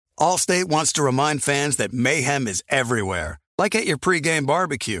Allstate wants to remind fans that mayhem is everywhere, like at your pregame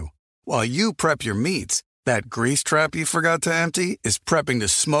barbecue. While you prep your meats, that grease trap you forgot to empty is prepping to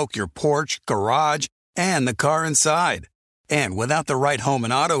smoke your porch, garage, and the car inside. And without the right home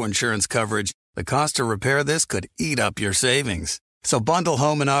and auto insurance coverage, the cost to repair this could eat up your savings. So bundle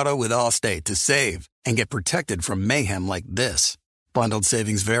home and auto with Allstate to save and get protected from mayhem like this. Bundled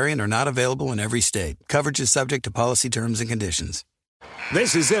savings vary and are not available in every state. Coverage is subject to policy terms and conditions.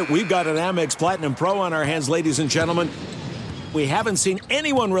 This is it. We've got an Amex Platinum Pro on our hands, ladies and gentlemen. We haven't seen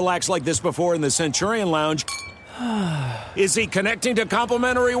anyone relax like this before in the Centurion Lounge. Is he connecting to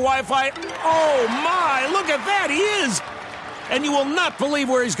complimentary Wi-Fi? Oh, my! Look at that! He is! And you will not believe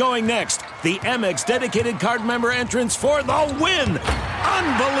where he's going next. The Amex dedicated card member entrance for the win.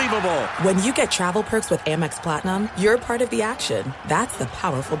 Unbelievable. When you get travel perks with Amex Platinum, you're part of the action. That's the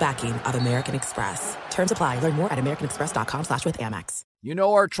powerful backing of American Express. Terms apply. Learn more at americanexpress.com/withAmex. You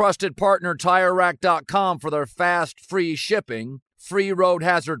know our trusted partner, TireRack.com, for their fast, free shipping, free road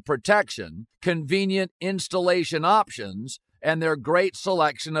hazard protection, convenient installation options, and their great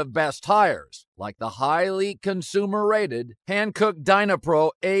selection of best tires, like the highly consumer-rated Hankook Dynapro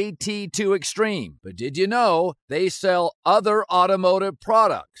AT2 Extreme. But did you know they sell other automotive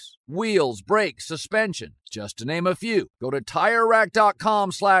products? Wheels, brakes, suspension, just to name a few. Go to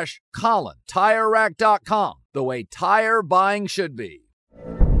TireRack.com/Colin. TireRack.com, the way tire buying should be.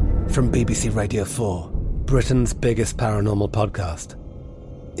 From BBC Radio 4, Britain's biggest paranormal podcast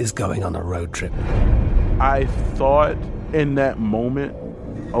is going on a road trip. I thought in that moment,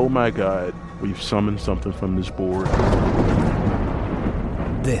 oh my God, we've summoned something from this board.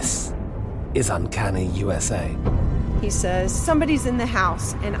 This is Uncanny USA. He says, somebody's in the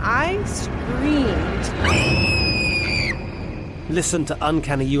house, and I screamed. Listen to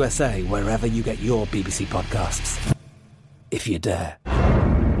Uncanny USA wherever you get your BBC podcasts, if you dare.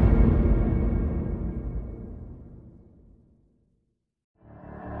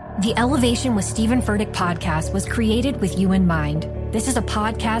 The Elevation with Stephen Furtick podcast was created with you in mind. This is a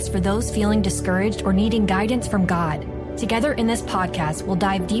podcast for those feeling discouraged or needing guidance from God. Together in this podcast, we'll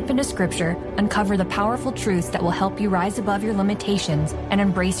dive deep into Scripture, uncover the powerful truths that will help you rise above your limitations and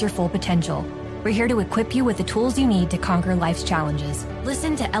embrace your full potential. We're here to equip you with the tools you need to conquer life's challenges.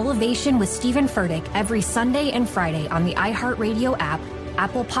 Listen to Elevation with Stephen Furtick every Sunday and Friday on the iHeartRadio app,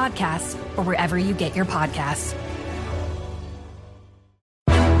 Apple Podcasts, or wherever you get your podcasts.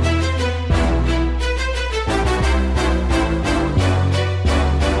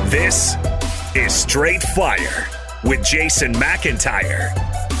 This is Straight Fire with Jason McIntyre.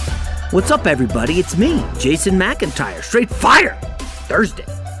 What's up, everybody? It's me, Jason McIntyre. Straight Fire! Thursday,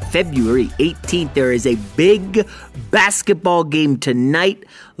 February 18th. There is a big basketball game tonight.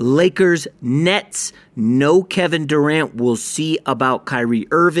 Lakers, Nets. No Kevin Durant. We'll see about Kyrie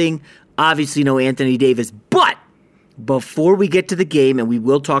Irving. Obviously, no Anthony Davis. But before we get to the game, and we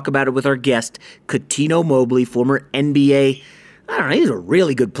will talk about it with our guest, Cuttino Mobley, former NBA, I don't know, he's a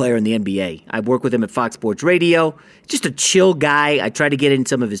really good player in the NBA. I work with him at Fox Sports Radio. Just a chill guy. I try to get in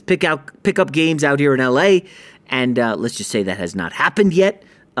some of his pickup games out here in LA, and let's just say that has not happened yet.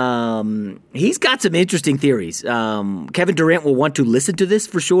 He's got some interesting theories. Kevin Durant will want to listen to this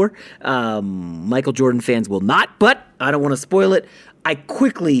for sure. Michael Jordan fans will not, but I don't want to spoil it.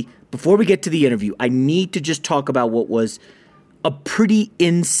 Before we get to the interview, I need to just talk about what was a pretty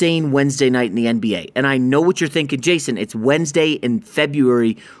insane Wednesday night in the NBA. And I know what you're thinking, Jason. It's Wednesday in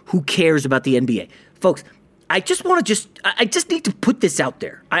February. Who cares about the NBA? Folks, I just need to put this out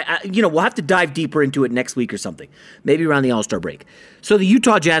there. We'll have to dive deeper into it next week or something. Maybe around the All-Star break. So the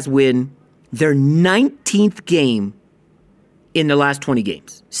Utah Jazz win their 19th game in the last 20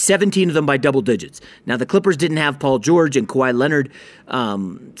 games. 17 of them by double digits. Now, the Clippers didn't have Paul George and Kawhi Leonard,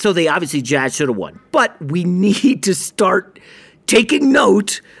 so they obviously Jazz should have won. But we need to start taking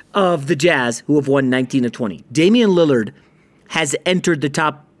note of the Jazz, who have won 19 of 20. Damian Lillard has entered the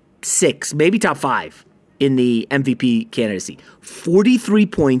top 6, maybe top 5 in the MVP candidacy. 43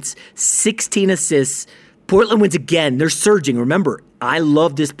 points, 16 assists. Portland wins again. They're surging. Remember, I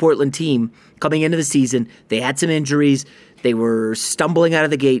love this Portland team coming into the season. They had some injuries. They were stumbling out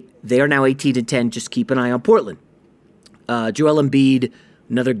of the gate. They are now 18-10. Just keep an eye on Portland. Joel Embiid,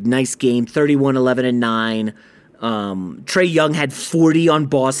 another nice game, 31, 11, and 9. Trae Young had 40 on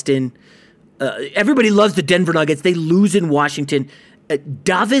Boston. Everybody loves the Denver Nuggets. They lose in Washington.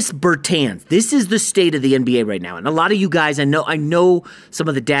 Davis Bertans. This is the state of the NBA right now. And a lot of you guys, I know some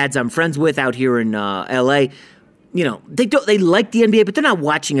of the dads I'm friends with out here in LA. They like the NBA, but they're not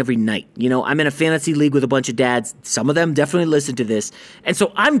watching every night. I'm in a fantasy league with a bunch of dads. Some of them definitely listen to this. And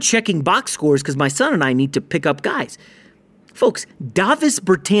so I'm checking box scores because my son and I need to pick up guys. Folks, Davis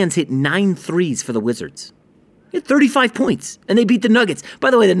Bertans hit 9 threes for the Wizards. He had 35 points, and they beat the Nuggets.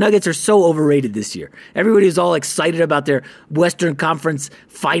 By the way, the Nuggets are so overrated this year. Everybody was all excited about their Western Conference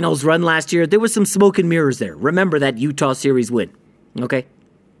Finals run last year. There was some smoke and mirrors there. Remember that Utah series win, okay?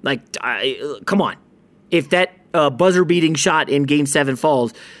 Come on. If that buzzer-beating shot in Game 7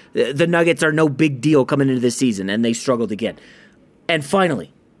 falls, the Nuggets are no big deal coming into this season, and they struggled again. And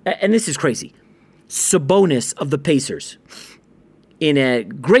finally, and this is crazy, Sabonis of the Pacers, in a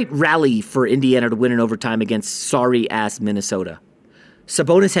great rally for Indiana to win in overtime against sorry-ass Minnesota.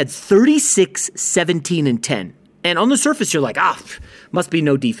 Sabonis had 36, 17, and 10. And on the surface, you're like, must be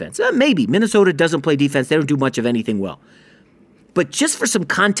no defense. Maybe. Minnesota doesn't play defense. They don't do much of anything well. But just for some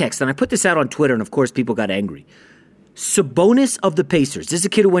context, and I put this out on Twitter, and of course people got angry. Sabonis of the Pacers, this is a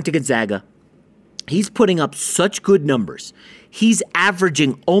kid who went to Gonzaga. He's putting up such good numbers. He's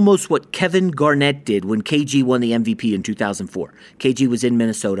averaging almost what Kevin Garnett did when KG won the MVP in 2004. KG was in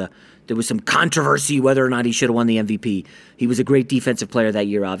Minnesota. There was some controversy whether or not he should have won the MVP. He was a great defensive player that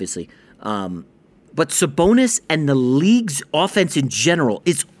year, obviously. But Sabonis and the league's offense in general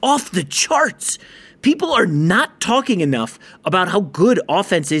is off the charts. People are not talking enough about how good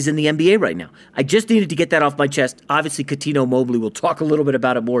offense is in the NBA right now. I just needed to get that off my chest. Obviously, Cuttino Mobley will talk a little bit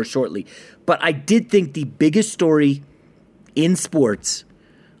about it more shortly. But I did think the biggest story in sports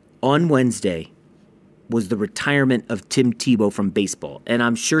on Wednesday was the retirement of Tim Tebow from baseball. And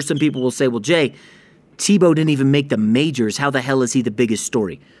I'm sure some people will say, well, Jay, Tebow didn't even make the majors. How the hell is he the biggest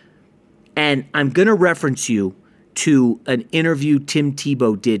story? And I'm going to reference you to an interview Tim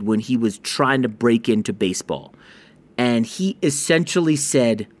Tebow did when he was trying to break into baseball. And he essentially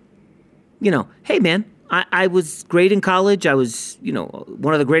said, hey, man, I was great in college. I was,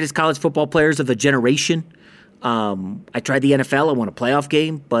 one of the greatest college football players of a generation. I tried the NFL. I won a playoff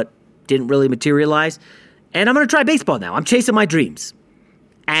game, but didn't really materialize. And I'm going to try baseball now. I'm chasing my dreams.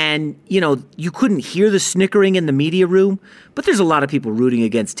 And, you couldn't hear the snickering in the media room, but there's a lot of people rooting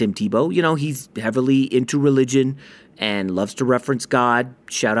against Tim Tebow. He's heavily into religion and loves to reference God.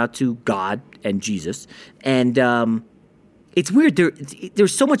 Shout out to God and Jesus. And it's weird.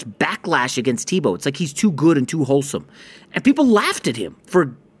 There's so much backlash against Tebow. It's like he's too good and too wholesome. And people laughed at him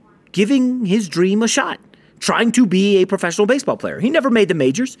for giving his dream a shot, trying to be a professional baseball player. He never made the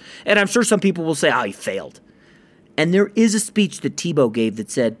majors, and I'm sure some people will say, he failed. And there is a speech that Tebow gave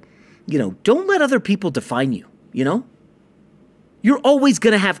that said, don't let other people define you, You're always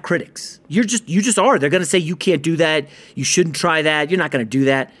going to have critics. You just are. They're going to say you can't do that, you shouldn't try that, you're not going to do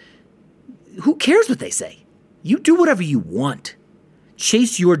that. Who cares what they say? You do whatever you want.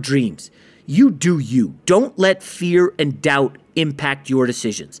 Chase your dreams. You do you. Don't let fear and doubt impact your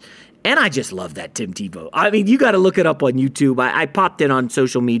decisions. And I just love that Tim Tebow. I mean, you got to look it up on YouTube. I popped in on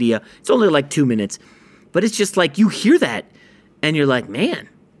social media. It's only like 2 minutes. But it's just like you hear that and you're like, man,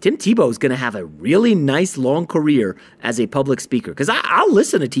 Tim Tebow is going to have a really nice long career as a public speaker. Because I'll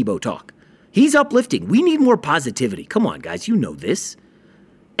listen to Tebow talk. He's uplifting. We need more positivity. Come on, guys. You know this.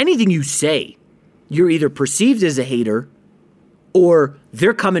 Anything you say, you're either perceived as a hater or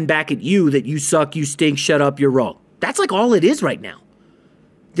they're coming back at you that you suck, you stink, shut up, you're wrong. That's like all it is right now.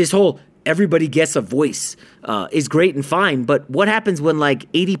 This whole everybody gets a voice is great and fine, but what happens when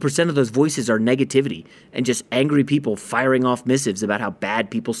like 80% of those voices are negativity and just angry people firing off missives about how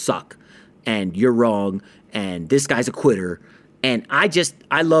bad people suck and you're wrong and this guy's a quitter? And I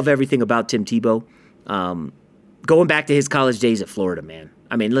love everything about Tim Tebow. Going back to his college days at Florida, man.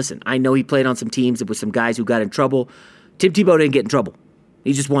 I mean, listen, I know he played on some teams with some guys who got in trouble. Tim Tebow didn't get in trouble.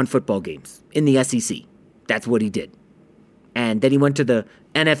 He just won football games in the SEC. That's what he did. And then he went to the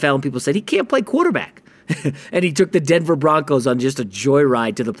NFL and people said he can't play quarterback. And he took the Denver Broncos on just a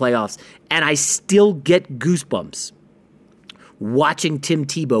joyride to the playoffs. And I still get goosebumps watching Tim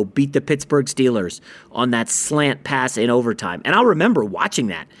Tebow beat the Pittsburgh Steelers on that slant pass in overtime. And I'll remember watching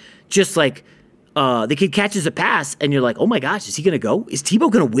that. Just like the kid catches a pass and you're like, oh my gosh, is he going to go? Is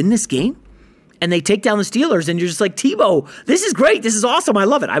Tebow going to win this game? And they take down the Steelers and you're just like, Tebow, this is great. This is awesome. I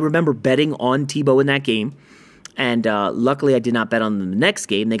love it. I remember betting on Tebow in that game. And luckily, I did not bet on them the next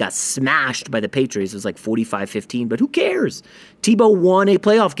game. They got smashed by the Patriots. It was like 45-15, but who cares? Tebow won a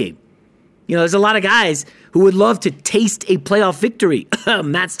playoff game. There's a lot of guys who would love to taste a playoff victory.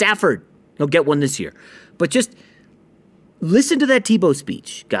 Matt Stafford, he'll get one this year. But just listen to that Tebow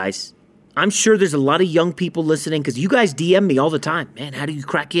speech, guys. I'm sure there's a lot of young people listening because you guys DM me all the time. Man, how do you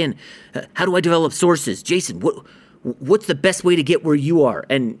crack in? How do I develop sources? Jason, what's the best way to get where you are?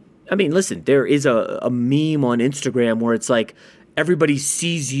 And I mean, listen, there is a meme on Instagram where it's like everybody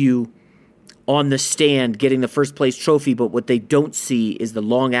sees you on the stand getting the first place trophy, but what they don't see is the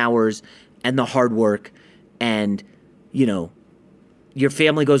long hours and the hard work and your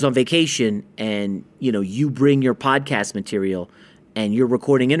family goes on vacation and, you bring your podcast material and you're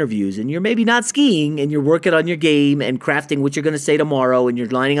recording interviews and you're maybe not skiing and you're working on your game and crafting what you're going to say tomorrow and you're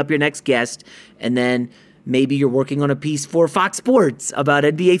lining up your next guest. And then maybe you're working on a piece for Fox Sports about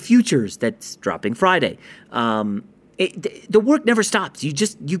NBA futures that's dropping Friday. The work never stops.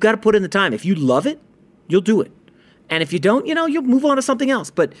 You got to put in the time. If you love it, you'll do it. And if you don't, you'll move on to something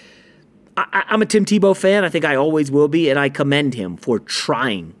else. But I'm a Tim Tebow fan. I think I always will be. And I commend him for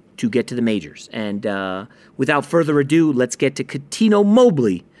trying to get to the majors. And without further ado, let's get to Cuttino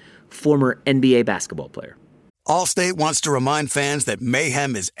Mobley, former NBA basketball player. Allstate wants to remind fans that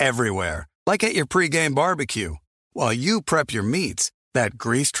mayhem is everywhere, like at your pregame barbecue. While you prep your meats, that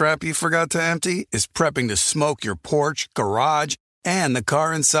grease trap you forgot to empty is prepping to smoke your porch, garage, and the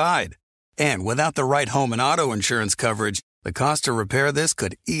car inside. And without the right home and auto insurance coverage, the cost to repair this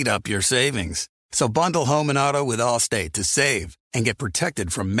could eat up your savings. So bundle home and auto with Allstate to save and get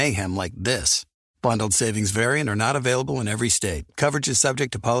protected from mayhem like this. Bundled savings vary and are not available in every state. Coverage is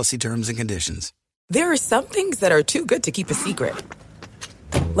subject to policy terms and conditions. There are some things that are too good to keep a secret.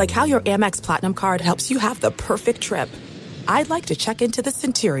 Like how your Amex Platinum card helps you have the perfect trip. I'd like to check into the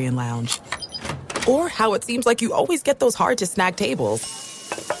Centurion Lounge. Or how it seems like you always get those hard-to-snag tables.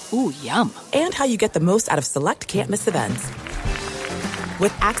 Ooh, yum. And how you get the most out of select can't-miss events.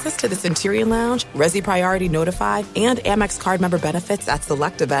 With access to the Centurion Lounge, Resi Priority Notified, and Amex card member benefits at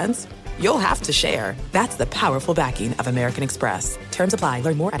select events, you'll have to share. That's the powerful backing of American Express. Terms apply.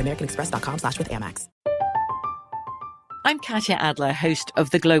 Learn more at americanexpress.com/withAmex. I'm Katya Adler, host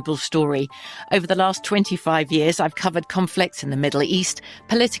of The Global Story. Over the last 25 years, I've covered conflicts in the Middle East,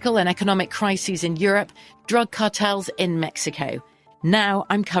 political and economic crises in Europe, drug cartels in Mexico. Now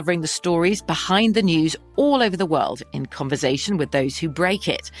I'm covering the stories behind the news all over the world in conversation with those who break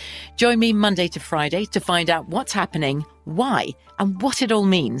it. Join me Monday to Friday to find out what's happening, why, and what it all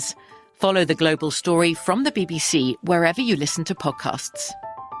means. Follow The Global Story from the BBC wherever you listen to podcasts.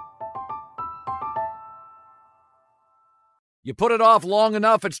 You put it off long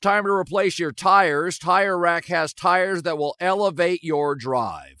enough, it's time to replace your tires. Tire Rack has tires that will elevate your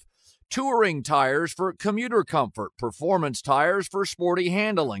drive. Touring tires for commuter comfort, performance tires for sporty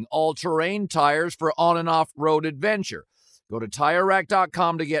handling, all-terrain tires for on- and off-road adventure. Go to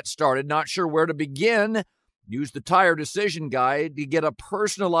TireRack.com to get started. Not sure where to begin? Use the Tire Decision Guide to get a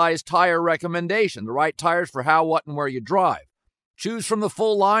personalized tire recommendation, the right tires for how, what, and where you drive. Choose from the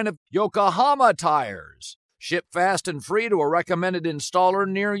full line of Yokohama tires. Ship fast and free to a recommended installer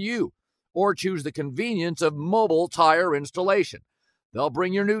near you. Or choose the convenience of mobile tire installation. They'll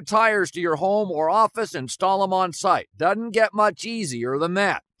bring your new tires to your home or office and install them on site. Doesn't get much easier than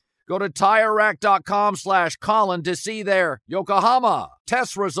that. Go to TireRack.com/Colin to see their Yokohama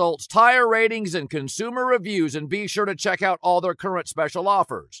test results, tire ratings, and consumer reviews, and be sure to check out all their current special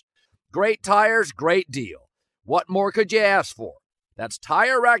offers. Great tires, great deal. What more could you ask for? That's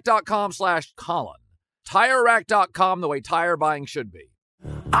TireRack.com/Colin. TireRack.com, the way tire buying should be.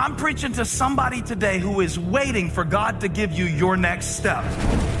 I'm preaching to somebody today who is waiting for God to give you your next step.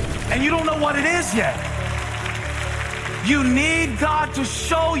 And you don't know what it is yet. You need God to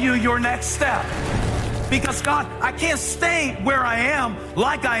show you your next step. Because God, I can't stay where I am,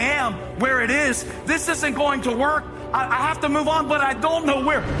 like I am, where it is. This isn't going to work. I have to move on, but I don't know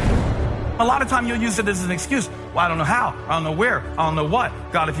where. A lot of time you'll use it as an excuse. Well, I don't know how. I don't know where. I don't know what.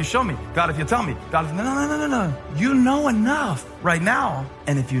 God, if you show me. God, if you tell me. God, if... No. You know enough right now.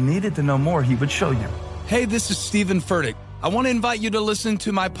 And if you needed to know more, he would show you. Hey, this is Stephen Furtick. I want to invite you to listen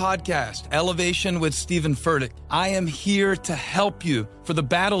to my podcast, Elevation with Stephen Furtick. I am here to help you for the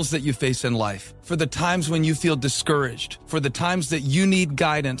battles that you face in life, for the times when you feel discouraged, for the times that you need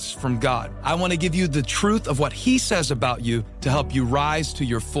guidance from God. I want to give you the truth of what he says about you to help you rise to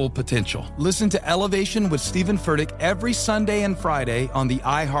your full potential. Listen to Elevation with Stephen Furtick every Sunday and Friday on the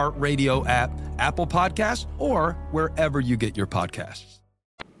iHeartRadio app, Apple Podcasts, or wherever you get your podcasts.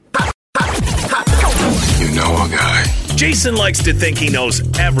 You know a guy. Jason likes to think he knows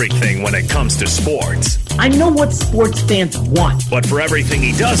everything when it comes to sports. I know what sports fans want. But for everything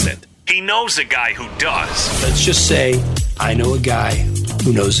he doesn't, he knows a guy who does. Let's just say I know a guy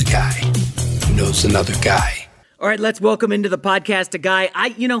who knows a guy who knows another guy. All right, let's welcome into the podcast a guy.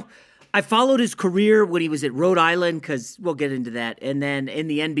 I followed his career when he was at Rhode Island, because we'll get into that, and then in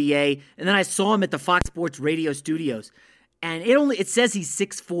the NBA, and then I saw him at the Fox Sports radio studios. And it says he's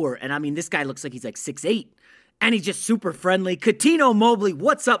 6'4", and I mean, this guy looks like he's like 6'8", and he's just super friendly. Cuttino Mobley,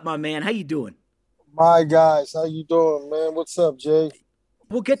 what's up, my man? How you doing? My guys, how you doing, man? What's up, Jay?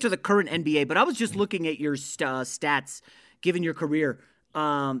 We'll get to the current NBA, but I was just looking at your stats, given your career.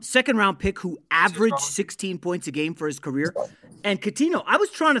 second round pick who averaged 16 points a game for his career. And Coutinho, I was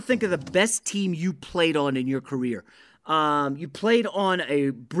trying to think of the best team you played on in your career. You played on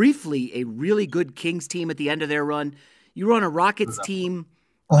briefly a really good Kings team at the end of their run. You were on a Rockets team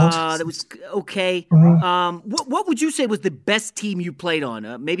that was okay. What would you say was the best team you played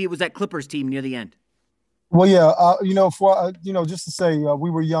on? Maybe it was that Clippers team near the end. Well, yeah, just to say, we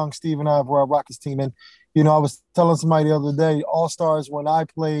were young. Steve and I were a Rockets team, and I was telling somebody the other day, All Stars when I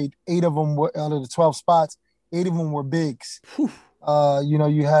played, 8 of them were out of the 12 spots. 8 of them were bigs.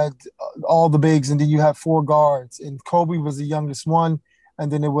 You had all the bigs, and then you had 4 guards, and Kobe was the youngest one,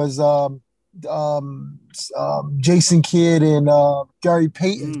 and then it was Jason Kidd and Gary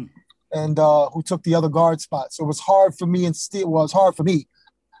Payton, and who took the other guard spot. So it was hard for me, it's hard for me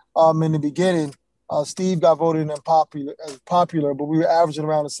in the beginning. Steve got voted popular, but we were averaging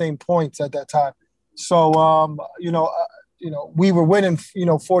around the same points at that time. So, we were winning,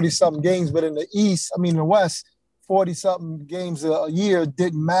 40-something games, but in the West, 40-something games a year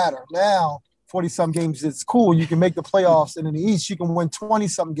didn't matter. Now, 40-something games, it's cool. You can make the playoffs. And in the East, you can win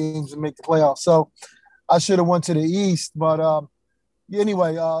 20-something games and make the playoffs. So I should have went to the East. But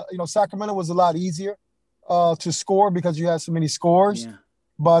anyway, Sacramento was a lot easier to score because you had so many scores. Yeah.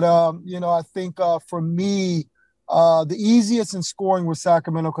 But, I think for me, the easiest in scoring was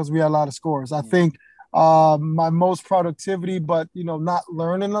Sacramento because we had a lot of scores. I think my most productivity, but, not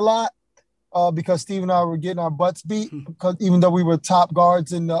learning a lot because Steve and I were getting our butts beat because even though we were top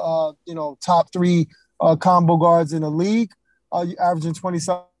guards in the, top 3 combo guards in the league, averaging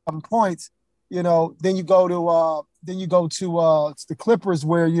 20-something points, then you go to the Clippers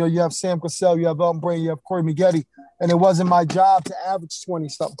where, you have Sam Cassell, you have Elton Brand, you have Corey Maggette. And it wasn't my job to average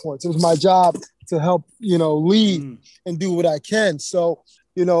 20-something points. It was my job to help, lead and do what I can. So,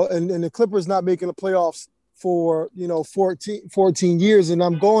 and the Clippers not making the playoffs for, 14 years, and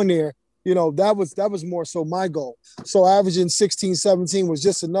I'm going there, that was more so my goal. So averaging 16, 17 was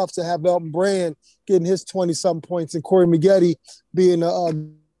just enough to have Elton Brand getting his 20-something points and Corey Maggette being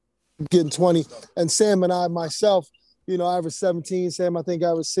getting 20. And Sam and I, myself, I averaged 17. Sam, I think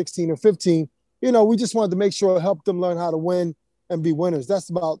I was 16 or 15. We just wanted to make sure it helped them learn how to win and be winners.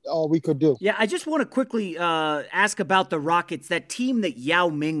 That's about all we could do. Yeah, I just want to quickly ask about the Rockets, that team that Yao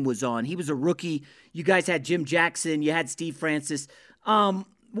Ming was on. He was a rookie. You guys had Jim Jackson. You had Steve Francis. What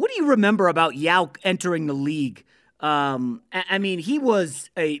do you remember about Yao entering the league? He was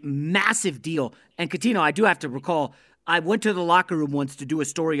a massive deal. And Coutinho, I do have to recall, I went to the locker room once to do a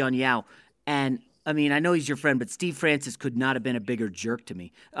story on Yao, and I know he's your friend, but Steve Francis could not have been a bigger jerk to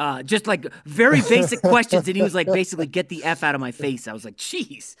me. Just like very basic questions, and he was like, basically, get the F out of my face. I was like,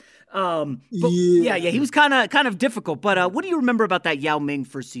 jeez. He was kind of difficult. But what do you remember about that Yao Ming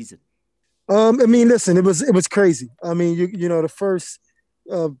first season? Listen, it was crazy. The first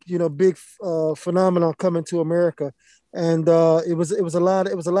big phenomenon coming to America, and it was a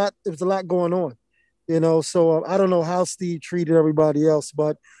lot going on. So I don't know how Steve treated everybody else,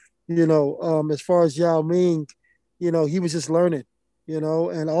 but. As far as Yao Ming, he was just learning, and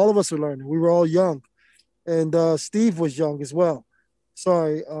all of us were learning. We were all young. And Steve was young as well.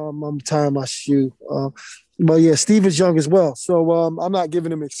 Sorry, I'm tying my shoe. But yeah, Steve is young as well. So I'm not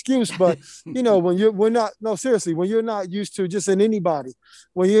giving him an excuse, but when you're not used to just in anybody,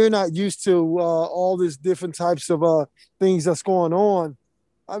 when you're not used to all these different types of things that's going on,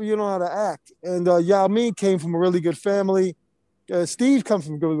 you don't know how to act. And Yao Ming came from a really good family. Steve comes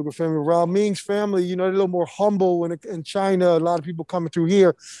from a really good family. Yao Ming's family, they're a little more humble in China. A lot of people coming through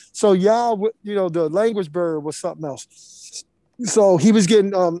here. So Yao, the language barrier was something else. So he was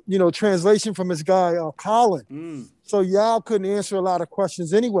getting, translation from his guy, Colin. So Yao couldn't answer a lot of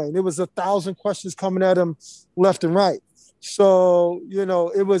questions anyway. And there was 1,000 questions coming at him left and right. So,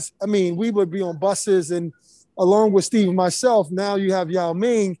 it was, we would be on buses and along with Steve and myself, now you have Yao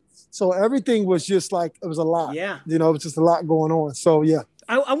Ming. So everything was just like, it was a lot. Yeah. It was just a lot going on. So, yeah.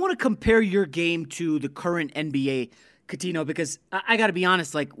 I want to compare your game to the current NBA, Coutinho, because I got to be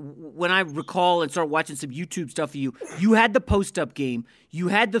honest, like when I recall and start watching some YouTube stuff of you had the post-up game, you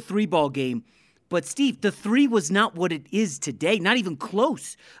had the 3-ball game, but Steve, the 3 was not what it is today, not even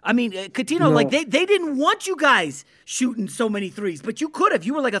close. Coutinho, no. Like they didn't want you guys shooting so many threes, but you could have.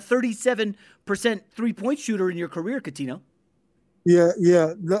 You were like a 37% three-point shooter in your career, Coutinho. Yeah.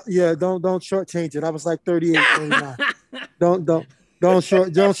 Don't shortchange it. I was like 38, 39. Don't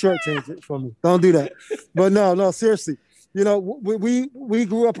shortchange it for me. Don't do that. But no, seriously. We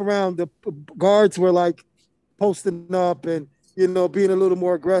grew up around the guards were like posting up and being a little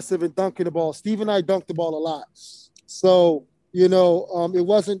more aggressive and dunking the ball. Steve and I dunked the ball a lot. So it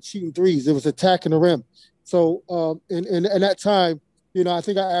wasn't shooting threes. It was attacking the rim. So in that time, You know, I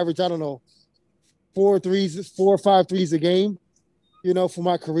think I averaged, I don't know, 4 or 5 threes a game, you know, for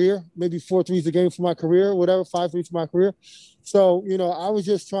my career, maybe 4 threes a game for my career, whatever, 5 threes for my career. So, you know, I was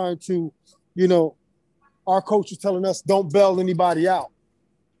just trying to, you know, our coach was telling us don't bail anybody out.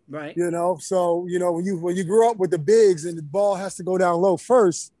 Right. You know, so, you know, when you grew up with the bigs and the ball has to go down low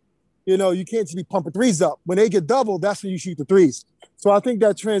first, you know, you can't just be pumping threes up. When they get doubled, that's when you shoot the threes. So I think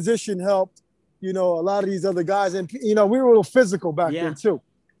that transition helped, you know, a lot of these other guys. And, you know, we were a little physical back then too.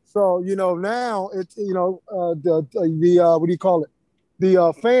 So, you know, now it's, you know, what do you call it?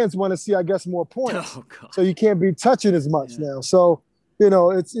 The fans want to see, I guess, more points. Oh, God. So you can't be touching as much now. So, you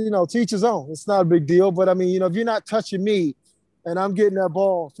know, it's, you know, to each his own. It's not a big deal. But I mean, you know, if you're not touching me and I'm getting that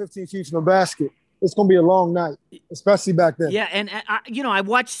ball 15 feet from the basket, it's going to be a long night, especially back then. Yeah, and, you know, I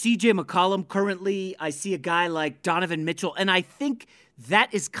watch C.J. McCollum currently. I see a guy like Donovan Mitchell, and I think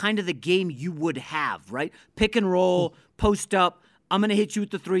that is kind of the game you would have, right? Pick and roll, post up. I'm going to hit you with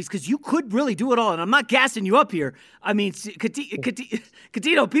the threes because you could really do it all. And I'm not gassing you up here. I mean,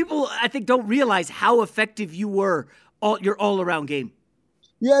 Coutinho, people, I think, don't realize how effective you were, your all-around game.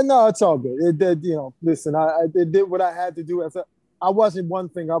 Yeah, no, it's all good. It did, you know, listen, I did what I had to do. I wasn't one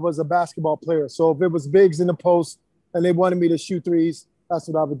thing. I was a basketball player. So if it was bigs in the post and they wanted me to shoot threes, that's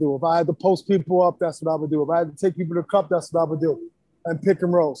what I would do. If I had to post people up, that's what I would do. If I had to take people to the cup, that's what I would do. And pick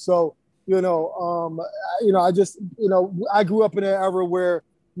and roll. So, you know, I just, you know, I grew up in an era where,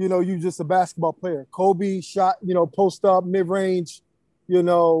 you know, you just a basketball player. Kobe shot, you know, post up, mid range, you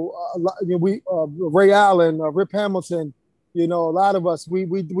know, Ray Allen, Rip Hamilton, you know, a lot of us,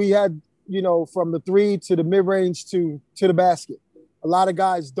 we had, you know, from the three to the mid range to the basket. A lot of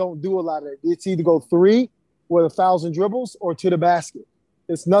guys don't do a lot of it. It's either go three with 1,000 dribbles or to the basket.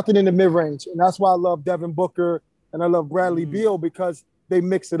 It's nothing in the mid range. And that's why I love Devin Booker and I love Bradley Beal because they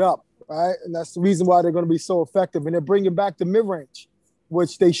mix it up. Right. And that's the reason why they're going to be so effective. And they're bringing back the mid range,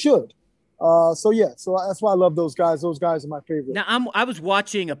 which they should. So that's why I love those guys. Those guys are my favorite. Now, I was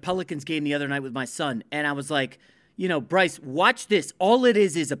watching a Pelicans game the other night with my son, and I was like, you know, Bryce, watch this. All it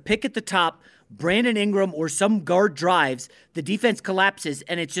is a pick at the top, Brandon Ingram or some guard drives, the defense collapses,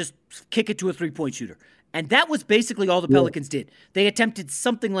 and it's just kick it to a three-point shooter. And that was basically all the Pelicans did. They attempted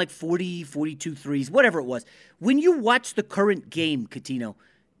something like 40, 42 threes, whatever it was. When you watch the current game, Coutinho,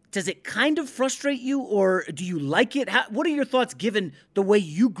 does it kind of frustrate you, or do you like it? What are your thoughts given the way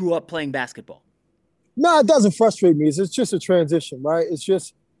you grew up playing basketball? No, it doesn't frustrate me. It's just a transition, right? It's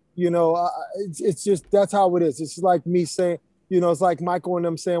just, you know, it's just that's how it is. It's like me saying, you know, it's like Michael and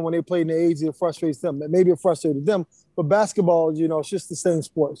them saying when they played in the 80s, it frustrates them. Maybe it frustrated them, but basketball, you know, it's just the same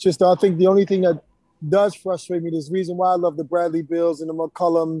sport. It's just, I think the only thing that does frustrate me, there's a reason why I love the Bradley Beals and the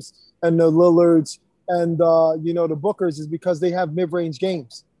McCollums and the Lillards and, you know, the Bookers is because they have mid-range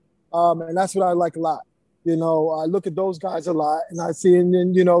games. And that's what I like a lot. You know, I look at those guys a lot and I see, and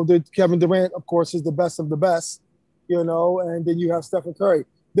then, you know, Kevin Durant, of course, is the best of the best, you know, and then you have Stephen Curry.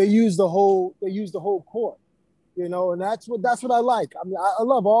 They use the whole court, you know, and that's what I like. I mean, I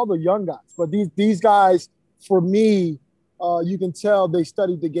love all the young guys, but these guys, for me, you can tell they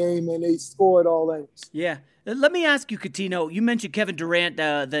studied the game and they scored all angles. Yeah. Let me ask you, Coutinho, you mentioned Kevin Durant.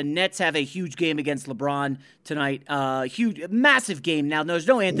 The Nets have a huge game against LeBron tonight. Massive game. Now, there's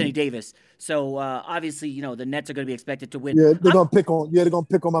no Anthony Davis. So, obviously, you know, the Nets are going to be expected to win. Yeah, they're going to pick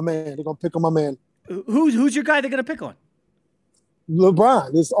on my man. They're going to pick on my man. Who's your guy they're going to pick on?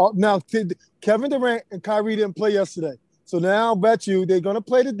 LeBron. Now, Kevin Durant and Kyrie didn't play yesterday. So now I bet you they're going to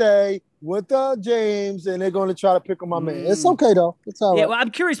play today with James, and they're going to try to pick on my man. It's okay, though. It's all right. Yeah, well, I'm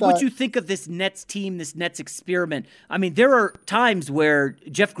curious what you think of this Nets team, this Nets experiment. I mean, there are times where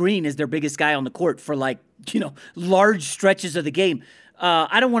Jeff Green is their biggest guy on the court for, like, you know, large stretches of the game.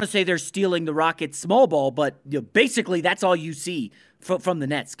 I don't want to say they're stealing the Rockets' small ball, but you know, basically that's all you see from the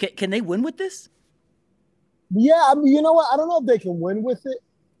Nets. Can they win with this? Yeah, I mean, you know what? I don't know if they can win with it,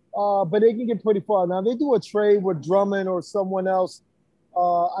 but they can get pretty far. Now, they do a trade with Drummond or someone else.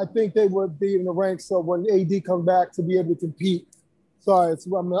 I think they would be in the ranks so when AD comes back to be able to compete. Sorry,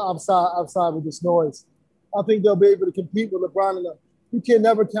 I'm outside with this noise. I think they'll be able to compete with LeBron. And you can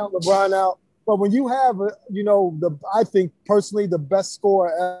never count LeBron out. But when you have, you know, I think personally the best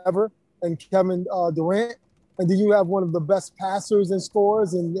scorer ever in Kevin Durant, and then you have one of the best passers and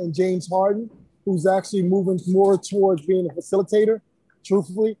scorers in James Harden, who's actually moving more towards being a facilitator,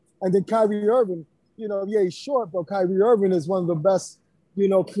 truthfully. And then Kyrie Irving, you know, yeah, he's short, but Kyrie Irving is one of the best, you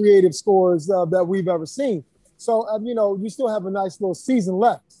know, creative scorers that we've ever seen. So, you know, you still have a nice little season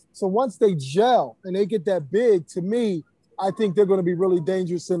left. So once they gel and they get that big, to me, I think they're going to be really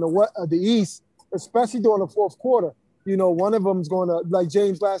dangerous in the East, especially during the fourth quarter. You know, one of them is going to, like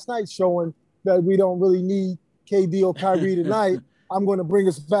James last night, showing that we don't really need KD or Kyrie tonight. I'm going to bring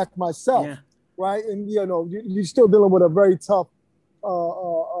us back myself, right? And, you know, you're still dealing with a very tough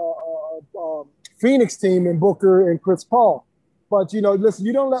Phoenix team in Booker and Chris Paul. But, you know, listen,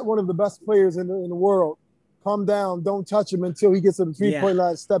 you don't let one of the best players in the world come down, don't touch him until he gets to the three-point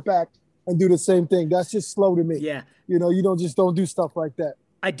line, step back, and do the same thing. That's just slow to me. Yeah. You know, you don't do stuff like that.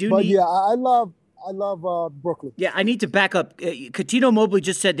 I love Brooklyn. Yeah, I need to back up. Cuttino Mobley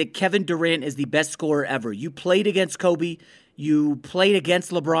just said that Kevin Durant is the best scorer ever. You played against Kobe. You played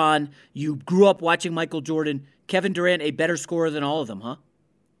against LeBron. You grew up watching Michael Jordan. Kevin Durant, a better scorer than all of them, huh?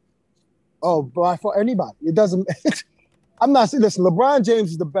 Oh, by far, anybody. It doesn't – I'm not saying – listen, LeBron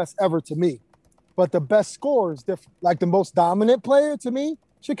James is the best ever to me. But the best scorer is different. Like the most dominant player to me,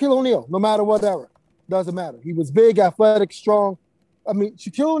 Shaquille O'Neal, no matter what era. Doesn't matter. He was big, athletic, strong. I mean,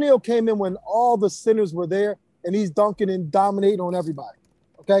 Shaquille O'Neal came in when all the centers were there, and he's dunking and dominating on everybody,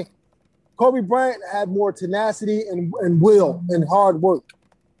 okay? Kobe Bryant had more tenacity and will and hard work.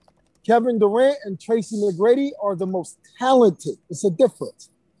 Kevin Durant and Tracy McGrady are the most talented. It's a difference.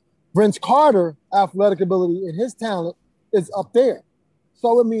 Vince Carter, athletic ability and his talent is up there.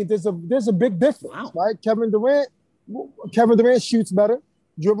 So, I mean, there's a big difference, right? Kevin Durant shoots better,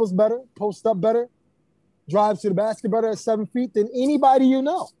 dribbles better, posts up better, drives to the basket better at 7 feet than anybody you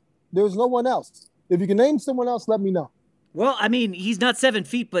know. There's no one else. If you can name someone else, let me know. Well, I mean, he's not 7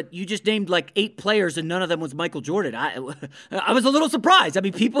 feet, but you just named like 8 players and none of them was Michael Jordan. I was a little surprised. I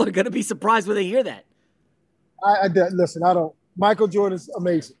mean, people are going to be surprised when they hear that. Listen, Michael Jordan's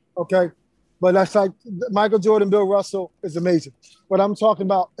amazing, okay? But that's like Michael Jordan, Bill Russell is amazing. But I'm talking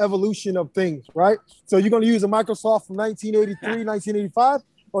about evolution of things, right? So you're going to use a Microsoft from 1983, 1985,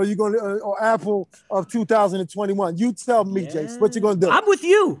 or you're going to or Apple of 2021. You tell me, Jace, what you going to do? I'm with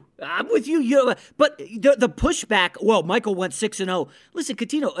you. But the pushback. Well, Michael went 6-0. Listen,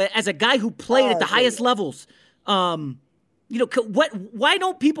 Cuttino, as a guy who played at the highest levels, why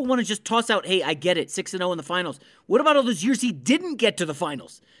don't people want to just toss out? Hey, I get it, 6-0 in the finals. What about all those years he didn't get to the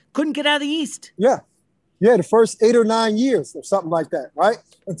finals? Couldn't get out of the East. Yeah, the first 8 or 9 years or something like that, right?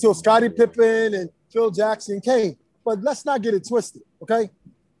 Until Scottie Pippen and Phil Jackson came. But let's not get it twisted, okay?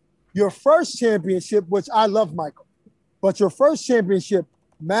 Your first championship, which I love Michael, but your first championship,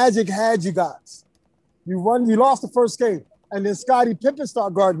 Magic had you guys. You lost the first game, and then Scottie Pippen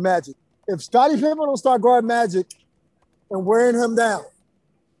started guarding Magic. If Scottie Pippen don't start guarding Magic and wearing him down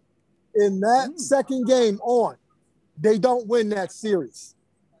in that second game on, they don't win that series.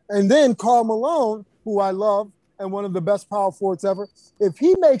 And then Karl Malone, who I love and one of the best power forwards ever, if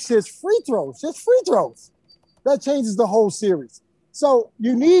he makes his free throws, that changes the whole series. So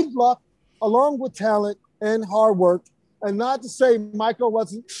you need luck along with talent and hard work. And not to say Michael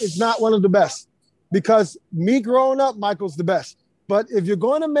is not one of the best, because me growing up, Michael's the best. But if you're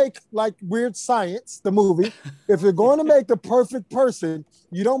going to make like Weird Science, the movie, if you're going to make the perfect person,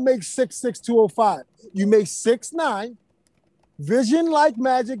 you don't make 6'6", 205. You make 6'9", vision like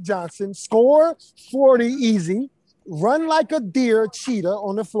Magic Johnson, score 40 easy, run like a deer, cheetah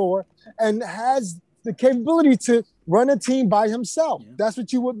on the floor, and has the capability to run a team by himself. Yeah. That's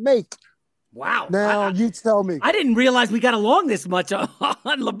what you would make. Wow. Now, you tell me. I didn't realize we got along this much on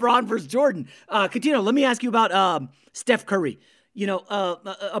LeBron versus Jordan. Cuttino, let me ask you about Steph Curry. You know,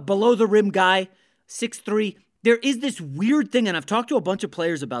 a below-the-rim guy, 6'3". There is this weird thing, and I've talked to a bunch of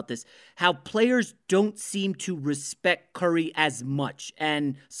players about this, how players don't seem to respect Curry as much.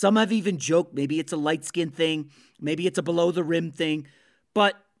 And some have even joked, maybe it's a light-skin thing, maybe it's a below-the-rim thing.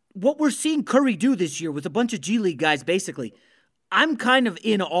 But what we're seeing Curry do this year with a bunch of G League guys, basically, I'm kind of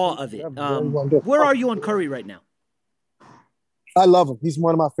in awe of it. Where are you on Curry right now? I love him. He's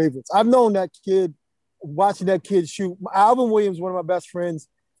one of my favorites. I've known that kid, watching that kid shoot. Alvin Williams, one of my best friends.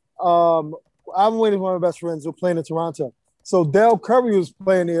 Alvin Williams, one of my best friends, who playing in Toronto. So Del Curry was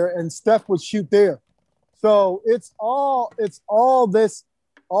playing there, and Steph would shoot there. So it's all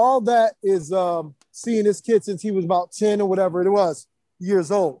that is seeing this kid since he was about 10 or whatever it was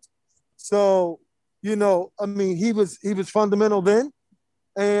years old. So, you know, I mean, he was fundamental then,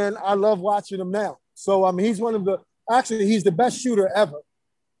 and I love watching him now. So, I mean, he's he's the best shooter ever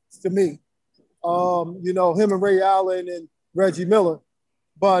to me. You know, him and Ray Allen and Reggie Miller.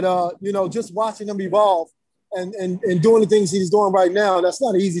 But, you know, just watching him evolve and doing the things he's doing right now, that's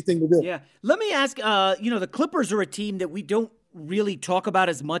not an easy thing to do. Yeah. Let me ask, you know, the Clippers are a team that we don't really talk about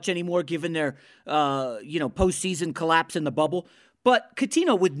as much anymore given their, you know, postseason collapse in the bubble. But,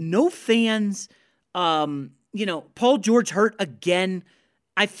 Cuttino, with no fans, you know, Paul George hurt again,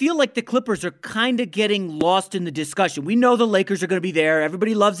 I feel like the Clippers are kind of getting lost in the discussion. We know the Lakers are going to be there.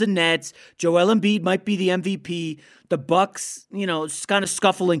 Everybody loves the Nets. Joel Embiid might be the MVP. The Bucks, you know, kind of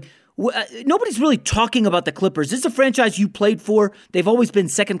scuffling. Nobody's really talking about the Clippers. This is a franchise you played for. They've always been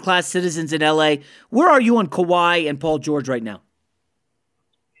second-class citizens in L.A. Where are you on Kawhi and Paul George right now?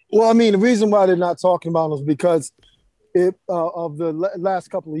 Well, I mean, the reason why they're not talking about them is because of the last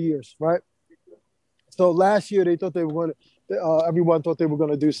couple of years, right? So last year they thought they were going to. Everyone thought they were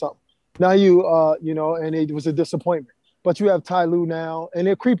going to do something. Now and it was a disappointment. But you have Ty Lue now, and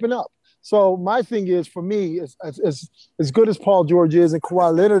they're creeping up. So my thing is, for me, as good as Paul George is and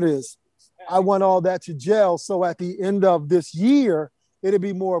Kawhi Leonard is, I want all that to gel. So at the end of this year, it'll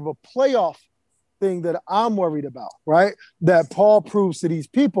be more of a playoff thing that I'm worried about, right? That Paul proves to these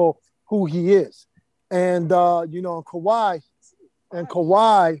people who he is. And, Kawhi,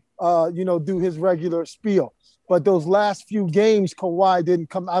 do his regular spiel. But those last few games, Kawhi didn't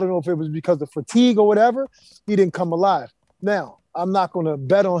come. I don't know if it was because of fatigue or whatever. He didn't come alive. Now, I'm not going to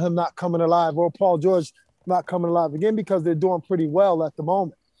bet on him not coming alive or Paul George not coming alive again because they're doing pretty well at the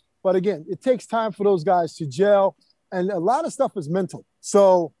moment. But again, it takes time for those guys to gel, and a lot of stuff is mental.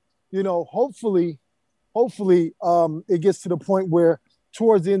 So, hopefully, it gets to the point where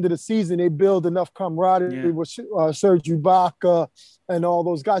towards the end of the season they build enough camaraderie with Serge Ibaka and all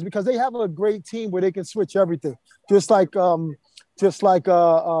those guys because they have a great team where they can switch everything, just like Golden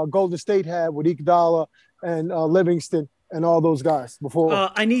State had with Iguodala and Livingston and all those guys before.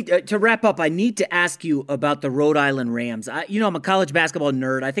 I need to wrap up. I need to ask you about the Rhode Island Rams. I'm a college basketball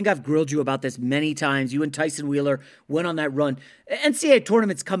nerd. I think I've grilled you about this many times. You and Tyson Wheeler went on that run. NCAA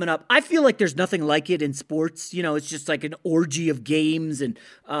tournament's coming up. I feel like there's nothing like it in sports. It's just like an orgy of games, and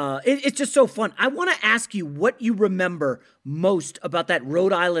it's just so fun. I want to ask you what you remember most about that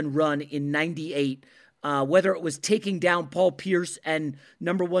Rhode Island run in '98, whether it was taking down Paul Pierce and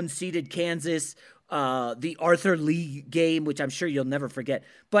number 1 seeded Kansas, the Arthur Lee game, which I'm sure you'll never forget.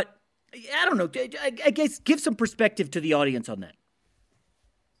 But I don't know. I guess give some perspective to the audience on that.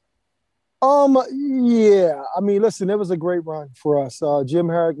 Yeah. I mean, listen, it was a great run for us. Jim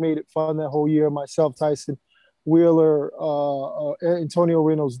Herrick made it fun that whole year. Myself, Tyson Wheeler, Antonio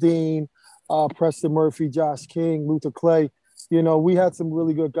Reynolds-Dean, Preston Murphy, Josh King, Luther Clay. We had some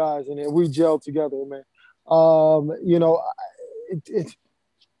really good guys in there. We gelled together, man.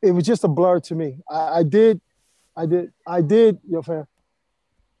 It was just a blur to me. I did, fan. I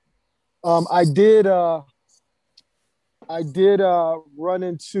did run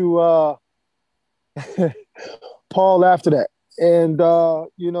into Paul after that, and I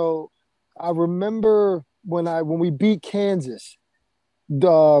remember when we beat Kansas,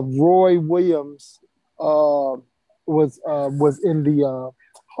 Roy Williams was in the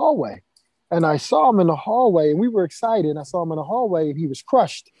hallway. And I saw him in the hallway, and we were excited. I saw him in the hallway, and he was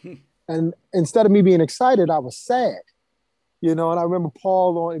crushed. And instead of me being excited, I was sad. And I remember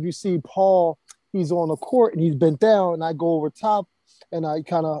Paul if you see Paul, he's on the court, and he's bent down, and I go over top, and I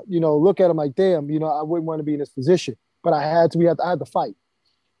kind of, look at him like, damn, I wouldn't want to be in this position. But I had to fight.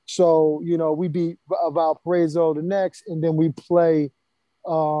 So, we beat Valparaiso the next, and then we play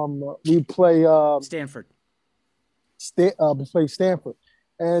Stanford. We play Stanford.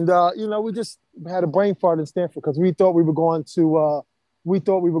 And, we just had a brain fart in Stanford because we thought we were going to the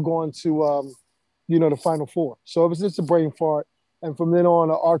Final Four. So it was just a brain fart. And from then on,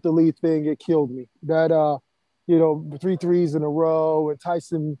 the Arthur Lee thing, it killed me. That, 3 threes in a row and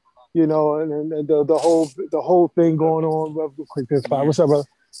Tyson, and the whole thing going on. What's up, brother?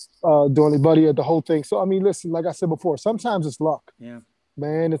 Doing it, buddy, at the whole thing. So, I mean, listen, like I said before, sometimes it's luck. Yeah.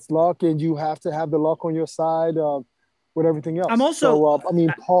 Man, it's luck, and you have to have the luck on your side. With everything else. I'm also,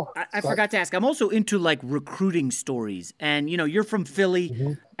 Paul. I forgot to ask. I'm also into like recruiting stories, and you're from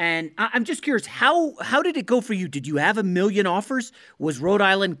Philly, and I'm just curious how did it go for you? Did you have a million offers? Was Rhode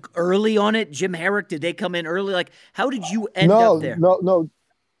Island early on it? Jim Herrick, did they come in early? Like, how did you end up there? No.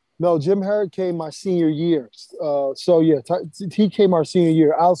 Jim Herrick came my senior year. He came our senior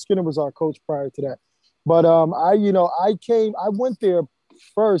year. Al Skinner was our coach prior to that, but I went there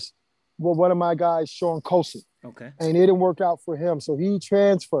first with one of my guys, Sean Colson. Okay. And it didn't work out for him, so he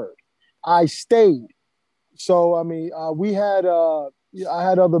transferred. I stayed. So, I mean, I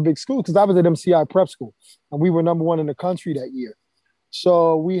had other big schools because I was at MCI Prep School, and we were number 1 in the country that year.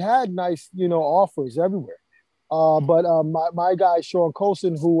 So we had nice, offers everywhere. But my guy, Sean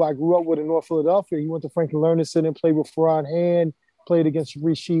Colson, who I grew up with in North Philadelphia, he went to Franklin Learning Center and played with Farron Hand, played against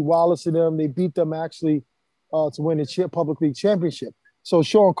Rasheed Wallace and them. They beat them actually to win the Public League Championship. So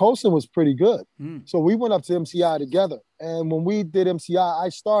Sean Colson was pretty good. So we went up to MCI together. And when we did MCI, I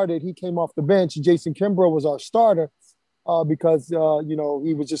started. He came off the bench. Jason Kimbrough was our starter because,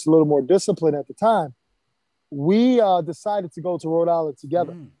 he was just a little more disciplined at the time. We decided to go to Rhode Island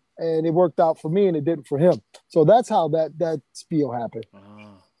together. And it worked out for me and it didn't for him. So that's how that spiel happened.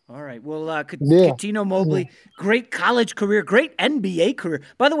 All right. Well, Cuttino Mobley, great college career, great NBA career.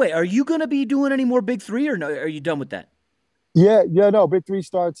 By the way, are you going to be doing any more Big Three, or no? Are you done with that? No. Big Three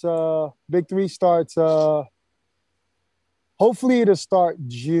starts. Hopefully it'll start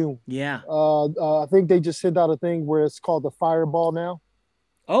June. Yeah. I think they just sent out a thing where it's called the Fireball now.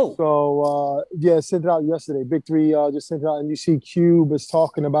 Oh. So, sent it out yesterday. Big Three just sent it out, and you see Cube is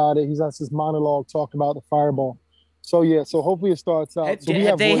talking about it. He's on his monologue talking about the Fireball. So, so hopefully it starts out.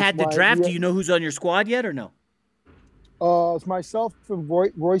 Have they had the draft? Do you know who's on your squad yet or no? It's myself and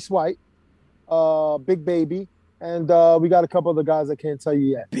Royce White, Big Baby, and we got a couple other guys I can't tell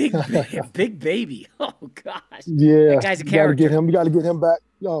you yet. Big Baby. Oh, gosh. Yeah. That guy's a character. We got to get him back.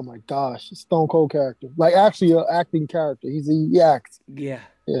 Oh, my gosh. Stone Cold character. Like, actually an acting character. He acts. Yeah.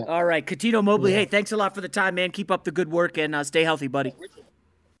 All right. Cuttino Mobley, hey, thanks a lot for the time, man. Keep up the good work and stay healthy, buddy.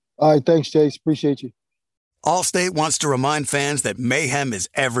 All right. Thanks, Chase. Appreciate you. Allstate wants to remind fans that mayhem is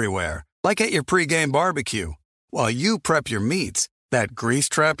everywhere, like at your pregame barbecue. While you prep your meats, that grease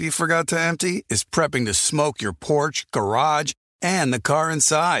trap you forgot to empty is prepping to smoke your porch, garage, and the car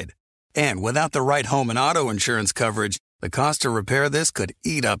inside. And without the right home and auto insurance coverage, the cost to repair this could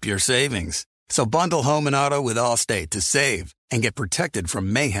eat up your savings. So bundle home and auto with Allstate to save and get protected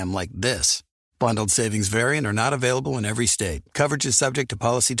from mayhem like this. Bundled savings vary and are not available in every state. Coverage is subject to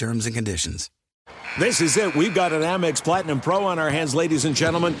policy terms and conditions. This is it. We've got an Amex Platinum Pro on our hands, ladies and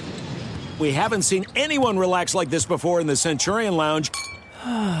gentlemen. We haven't seen anyone relax like this before in the Centurion Lounge.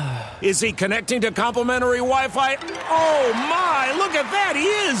 Is he connecting to complimentary Wi-Fi? Oh, my. Look at that. He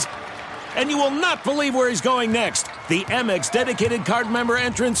is. And you will not believe where he's going next. The Amex dedicated card member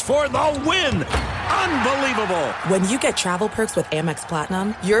entrance for the win. Unbelievable. When you get travel perks with Amex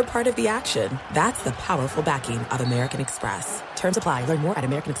Platinum, you're part of the action. That's the powerful backing of American Express. Terms apply. Learn more at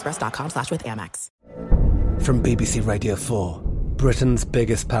americanexpress.com/withAmex. From BBC Radio 4, Britain's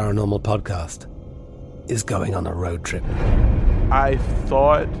biggest paranormal podcast is going on a road trip. I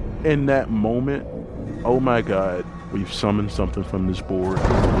thought in that moment, oh my God, we've summoned something from this board.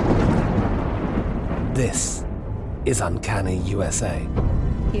 This is Uncanny USA.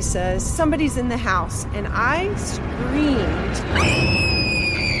 He says, somebody's in the house, and I screamed.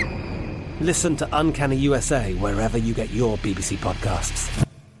 Listen to Uncanny USA wherever you get your BBC podcasts,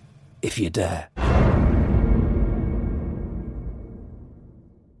 if you dare.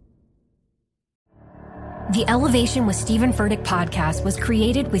 The Elevation with Stephen Furtick podcast was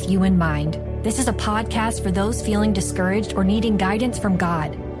created with you in mind. This is a podcast for those feeling discouraged or needing guidance from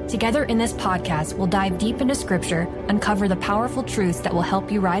God. Together in this podcast, we'll dive deep into Scripture, uncover the powerful truths that will help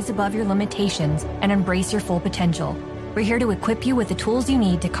you rise above your limitations and embrace your full potential. We're here to equip you with the tools you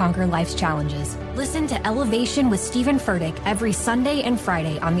need to conquer life's challenges. Listen to Elevation with Stephen Furtick every Sunday and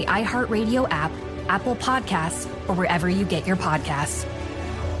Friday on the iHeartRadio app, Apple Podcasts, or wherever you get your podcasts.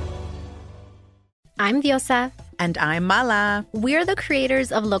 I'm Diosa. And I'm Mala. We're the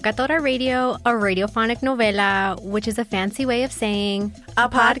creators of Locatora Radio, a radiophonic novela, which is a fancy way of saying a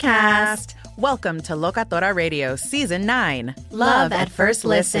podcast. Welcome to Locatora Radio Season 9. Love at First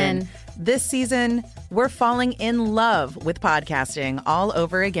Listen. This season, we're falling in love with podcasting all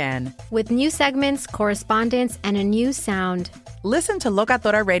over again. With new segments, correspondence, and a new sound. Listen to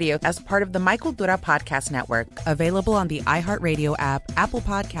Locatora Radio as part of the My Cultura Podcast Network, available on the iHeartRadio app, Apple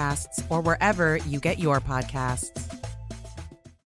Podcasts, or wherever you get your podcasts.